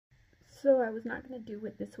So I was not going to do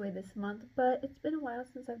it this way this month, but it's been a while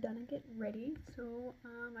since I've done a get ready, so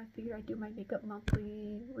I figured I'd do my makeup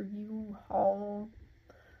monthly review haul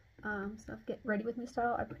stuff, get ready with me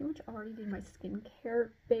style. I pretty much already did my skincare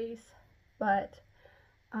base, but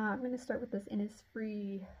I'm going to start with this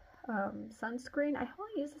Innisfree sunscreen. I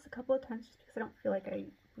only use this a couple of times just because I don't feel like I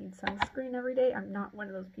need sunscreen every day. I'm not one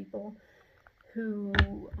of those people who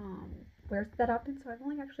wears that often, so I've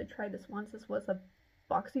only actually tried this once. This was a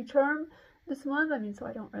BoxyCharm this month. I mean, so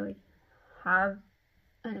I don't really have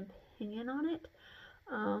an opinion on it,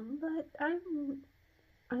 but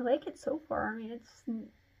I like it so far. I mean,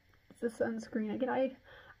 it's a sunscreen. Again, I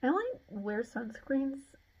only wear sunscreens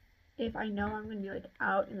if I know I'm going to be like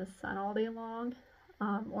out in the sun all day long,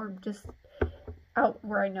 or just out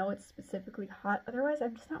where I know it's specifically hot. Otherwise,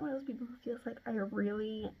 I'm just not one of those people who feels like I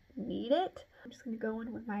really need it. I'm just going to go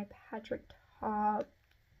in with my Patrick Top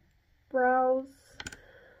brows.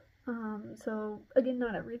 So again,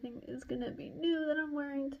 not everything is going to be new that I'm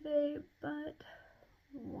wearing today, but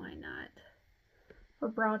why not? For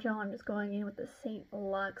brow gel, I'm just going in with the St.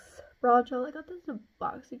 Luxe brow gel. I got this in a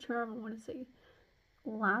BoxyCharm, I want to say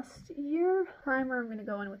last year. Primer, I'm going to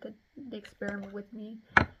go in with the Experiment With Me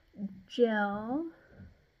gel.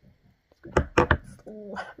 Just going to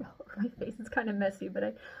slap it all over my face. It's kind of messy, but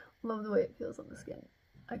I love the way it feels on the skin.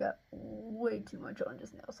 I got way too much on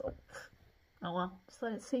just now, so oh well, just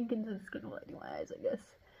let it sink into the skin while I do my eyes, I guess.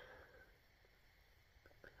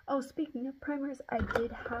 Oh, speaking of primers, I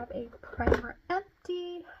did have a primer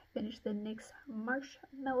empty. I finished the NYX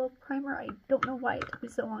Marshmallow primer. I don't know why it took me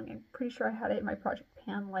so long. I'm pretty sure I had it in my project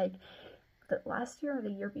pan like the last year or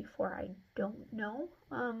the year before. I don't know.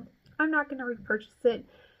 I'm not going to repurchase it.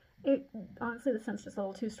 Honestly, the scent's just a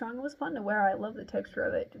little too strong. It was fun to wear. I love the texture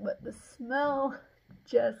of it, but the smell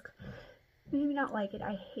just made me not like it.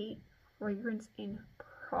 I hate fragrance in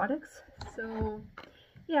products, so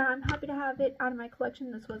yeah, I'm happy to have it out of my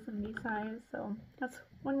collection. This was a me size, so that's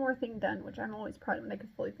one more thing done, which I'm always proud of when I can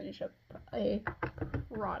fully finish up a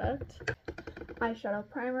product. Eyeshadow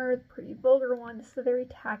primer, the pretty Vulgar one. This is a very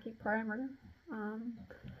tacky primer.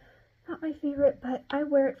 Not my favorite, but I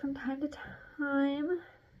wear it from time to time.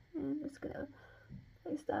 And I'm just gonna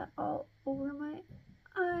place that all over my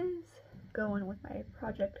eyes. Go in with my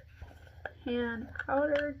Project Pan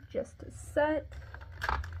powder just to set.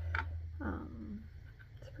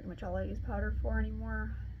 That's pretty much all I use powder for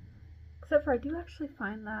anymore. Except for I do actually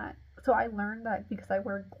find that, so I learned that because I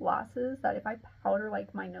wear glasses, that if I powder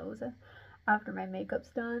like my nose after my makeup's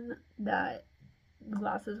done, that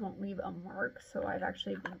glasses won't leave a mark. So I've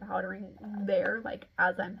actually been powdering there like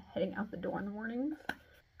as I'm heading out the door in the mornings.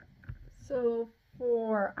 So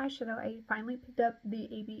for eyeshadow, I finally picked up the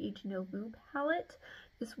Abh Nouveau palette.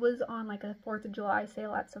 This was on like a 4th of July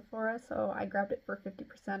sale at Sephora, so I grabbed it for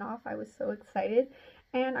 50% off. I was so excited.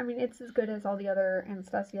 And I mean, it's as good as all the other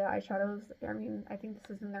Anastasia eyeshadows. I mean, I think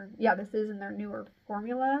this is in their, yeah, this is in their newer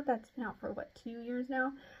formula that's been out for what, 2 years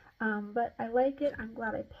now. But I like it. I'm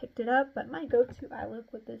glad I picked it up. But my go-to eye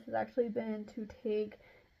look with this has actually been to take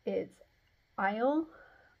its Isle,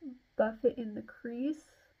 buff it in the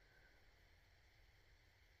crease.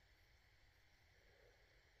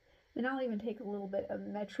 And I'll even take a little bit of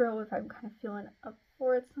Metro if I'm kind of feeling up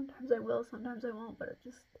for it. Sometimes I will, sometimes I won't, but it's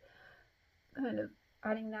just kind of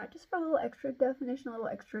adding that just for a little extra definition, a little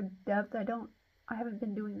extra depth. I haven't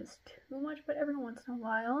been doing this too much, but every once in a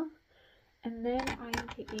while. And then I am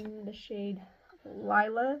taking the shade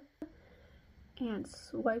Lila and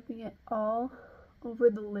swiping it all over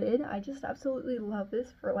the lid. I just absolutely love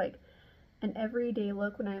this for like an everyday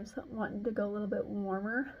look when I'm wanting to go a little bit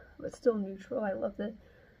warmer, but still neutral. I love the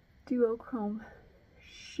duochrome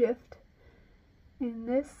shift in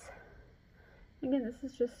this. Again, this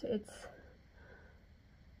is just,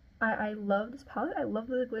 I love this palette. I love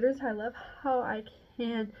the glitters. I love how I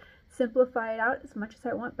can simplify it out as much as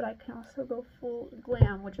I want, but I can also go full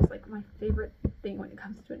glam, which is like my favorite thing when it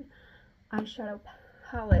comes to an eyeshadow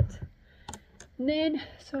palette. And then,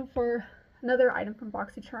 so for another item from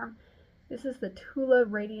BoxyCharm, this is the Tula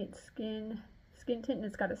Radiant Skin Tint, and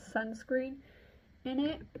it's got a sunscreen in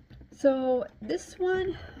it. So this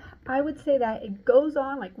one, I would say that it goes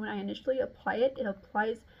on, like when I initially apply it, it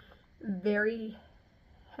applies very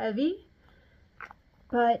heavy,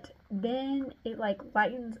 but then it like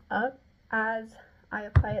lightens up as I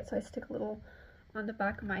apply it. So I stick a little on the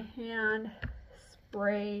back of my hand,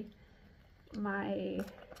 spray my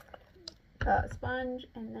sponge,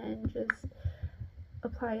 and then just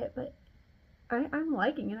apply it. But I'm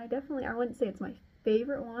liking it. I wouldn't say it's my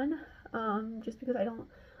favorite one, just because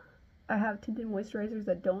I have tinted moisturizers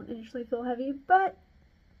that don't initially feel heavy, but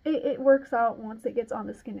it works out once it gets on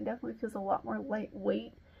the skin. It definitely feels a lot more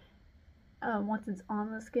lightweight once it's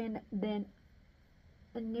on the skin than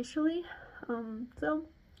initially. So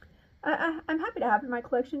I'm happy to have it in my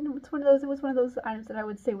collection. It was one of those items that I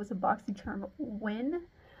would say was a BoxyCharm win.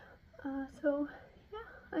 So yeah,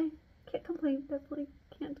 I can't complain. Definitely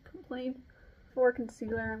can't complain. For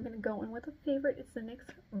concealer, I'm gonna go in with a favorite. It's the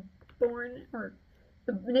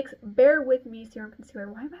NYX Bear With Me Serum Concealer.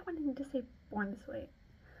 Why am I wanting to say Born this way?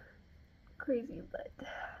 Crazy, but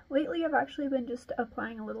lately I've actually been just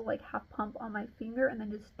applying a little like half pump on my finger and then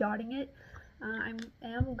just dotting it. I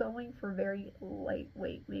am going for very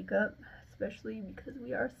lightweight makeup, especially because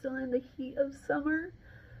we are still in the heat of summer.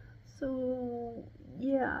 So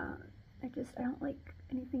yeah, I don't like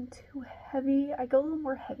anything too heavy. I go a little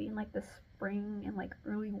more heavy in like the spring and like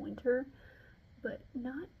early winter, but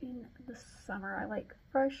not in the summer. I like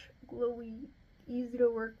fresh, glowy, easy to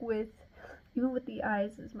work with. Even with the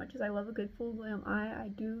eyes, as much as I love a good full glam eye, I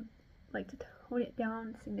do like to tone it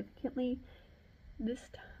down significantly this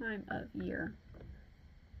time of year.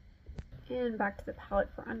 And back to the palette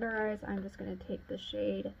for under eyes, I'm just going to take the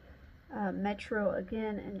shade Metro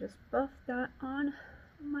again and just buff that on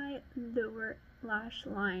my lower lash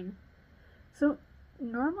line. So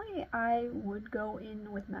normally I would go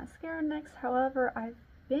in with mascara next, however I've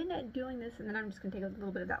been doing this, and then I'm just going to take a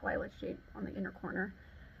little bit of that lilac shade on the inner corner.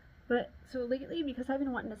 But so lately, because I've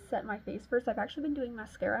been wanting to set my face first, I've actually been doing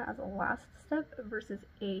mascara as a last step versus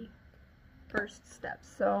a first step.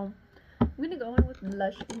 So I'm going to go in with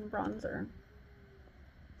blush and bronzer.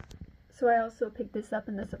 So I also picked this up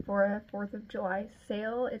in the Sephora 4th of July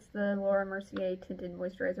sale. It's the Laura Mercier Tinted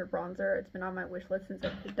Moisturizer Bronzer. It's been on my wish list since I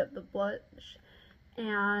picked up the blush.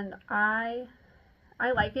 And I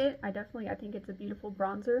like it. I think it's a beautiful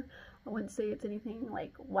bronzer. I wouldn't say it's anything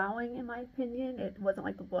like wowing in my opinion. It wasn't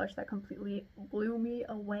like the blush that completely blew me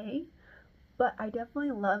away. But I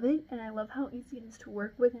definitely love it, and I love how easy it is to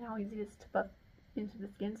work with and how easy it is to buff into the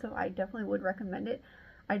skin, so I definitely would recommend it.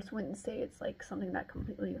 I just wouldn't say it's like something that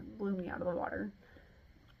completely blew me out of the water.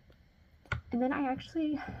 And then I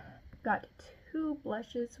actually got two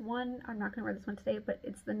blushes. One, I'm not going to wear this one today, but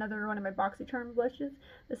it's another one of my BoxyCharm blushes.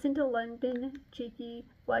 The Cintalondon Cheeky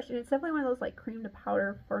Blush, and it's definitely one of those like cream to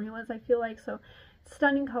powder formulas, I feel like. So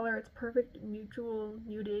stunning color. It's perfect neutral,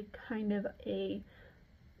 muted, kind of a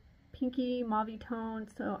pinky mauve tone.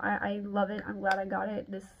 So I love it. I'm glad I got it.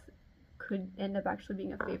 This could end up actually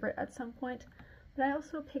being a favorite at some point. But I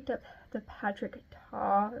also picked up the Patrick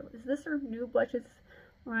Ta. Is this their new blushes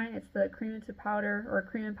line? It's the cream into powder, or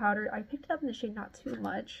cream and powder. I picked it up in the shade Not Too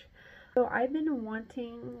Much. So I've been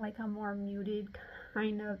wanting like a more muted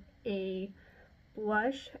kind of a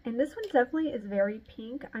blush, and this one definitely is very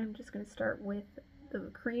pink. I'm just going to start with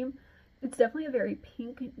the cream. It's definitely a very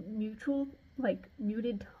pink, neutral, like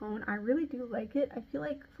muted tone. I really do like it. I feel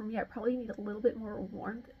like for me I probably need a little bit more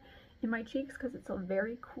warmth in my cheeks because it's a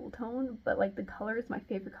very cool tone, but like the color is my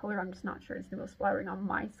favorite color. I'm just not sure it's the most flattering on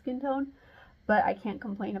my skin tone, but I can't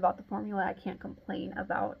complain about the formula. I can't complain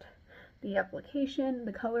about the application.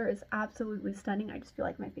 The color is absolutely stunning. I just feel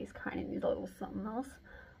like my face kind of needs a little something else,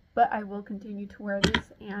 but I will continue to wear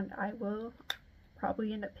this, and I will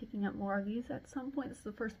probably end up picking up more of these at some point. This is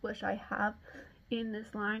the first blush I have in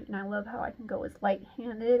this line, and I love how I can go as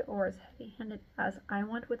light-handed or as heavy-handed as I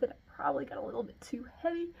want with it. I probably got a little bit too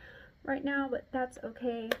heavy right now, but that's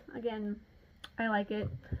okay. Again, I like it.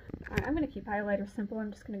 I'm going to keep highlighter simple.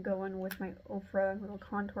 I'm just going to go in with my Ofra little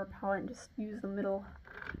contour palette and just use the middle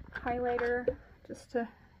highlighter just to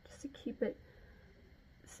keep it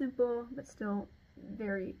simple but still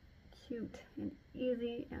very cute and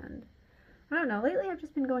easy. And I don't know, lately I've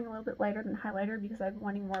just been going a little bit lighter than highlighter because I'm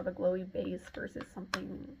wanting more of a glowy base versus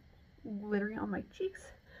something glittery on my cheeks.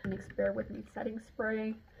 NYX Bear With Me setting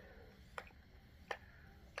spray.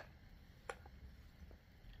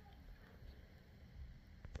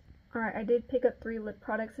 Alright, I did pick up 3 lip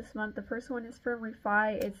products this month. The first one is from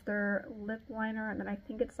Refy. It's their lip liner, and then I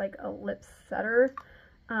think it's like a lip setter.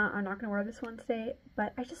 I'm not going to wear this one today,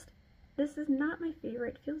 but this is not my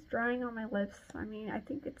favorite. It feels drying on my lips. I mean, I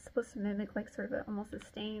think it's supposed to mimic like sort of almost a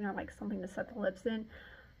stain or like something to set the lips in.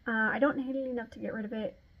 I don't hate it enough to get rid of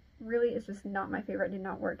it. Really, it's just not my favorite. It did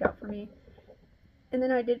not work out for me. And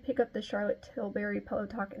then I did pick up the Charlotte Tilbury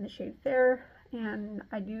Pillowtalk in the shade Fair, and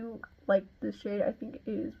I do like this shade. I think it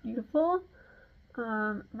is beautiful.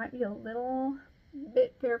 Might be a little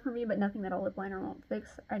bit fair for me, but nothing that a lip liner won't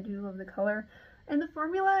fix. I do love the color. And the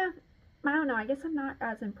formula, I don't know, I guess I'm not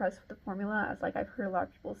as impressed with the formula as like I've heard a lot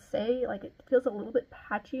of people say. Like, it feels a little bit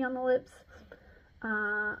patchy on the lips.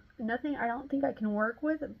 Nothing I don't think I can work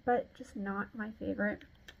with, but just not my favorite.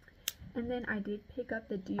 And then I did pick up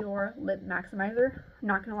the Dior Lip Maximizer. I'm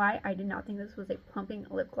not gonna lie, I did not think this was a plumping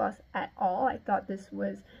lip gloss at all. I thought this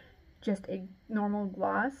was just a normal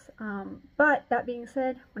gloss. But that being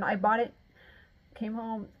said, when I bought it, came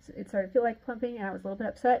home, it started to feel like plumping, and I was a little bit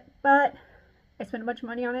upset. But I spent a bunch of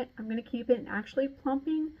money on it. I'm gonna keep it. And actually,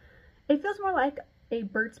 plumping, it feels more like a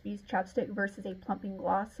Burt's Bees chapstick versus a plumping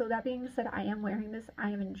gloss. So that being said, I am wearing this. I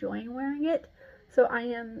am enjoying wearing it. So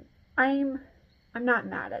I'm not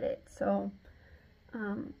mad at it. So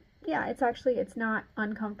yeah, it's not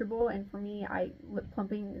uncomfortable, and for me, lip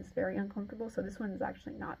plumping is very uncomfortable, so this one is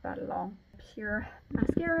actually not bad at all. Pure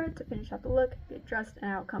mascara to finish out the look, get dressed,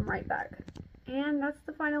 and I'll come right back. And that's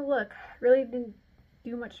the final look. Really didn't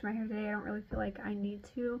do much to my hair today. I don't really feel like I need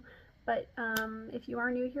to, but if you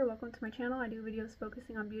are new here, welcome to my channel. I do videos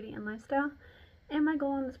focusing on beauty and lifestyle, and my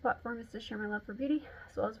goal on this platform is to share my love for beauty,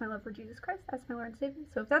 as well as my love for Jesus Christ as my Lord and Savior.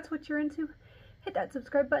 So if that's what you're into, hit that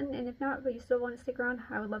subscribe button, and if not, but you still want to stick around,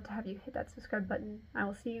 I would love to have you hit that subscribe button. I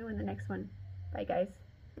will see you in the next one. Bye, guys.